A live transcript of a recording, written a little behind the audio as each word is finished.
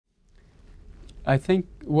I think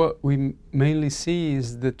what we mainly see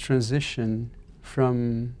is the transition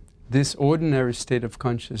from this ordinary state of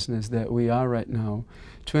consciousness that we are right now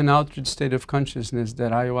to an altered state of consciousness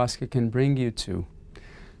that ayahuasca can bring you to.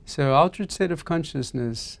 So altered state of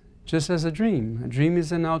consciousness, just as a dream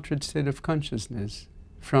is an altered state of consciousness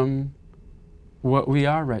from what we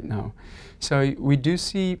are right now. So we do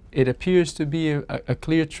see, it appears to be a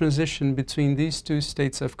clear transition between these two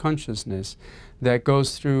states of consciousness that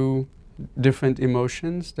goes through different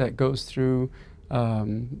emotions, that goes through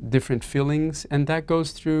different feelings, and that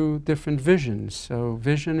goes through different visions. So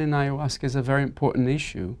vision in ayahuasca is a very important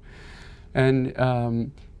issue.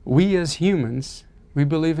 And we as humans, we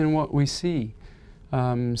believe in what we see.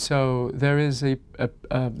 So there is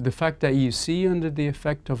the fact that you see under the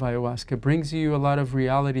effect of ayahuasca brings you a lot of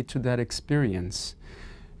reality to that experience.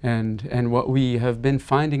 And what we have been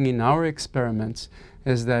finding in our experiments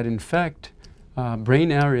is that in fact,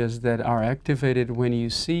 brain areas that are activated when you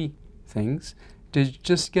see things, they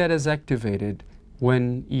just get as activated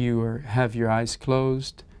when you have your eyes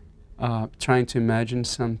closed, trying to imagine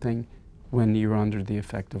something when you're under the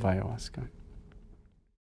effect of ayahuasca.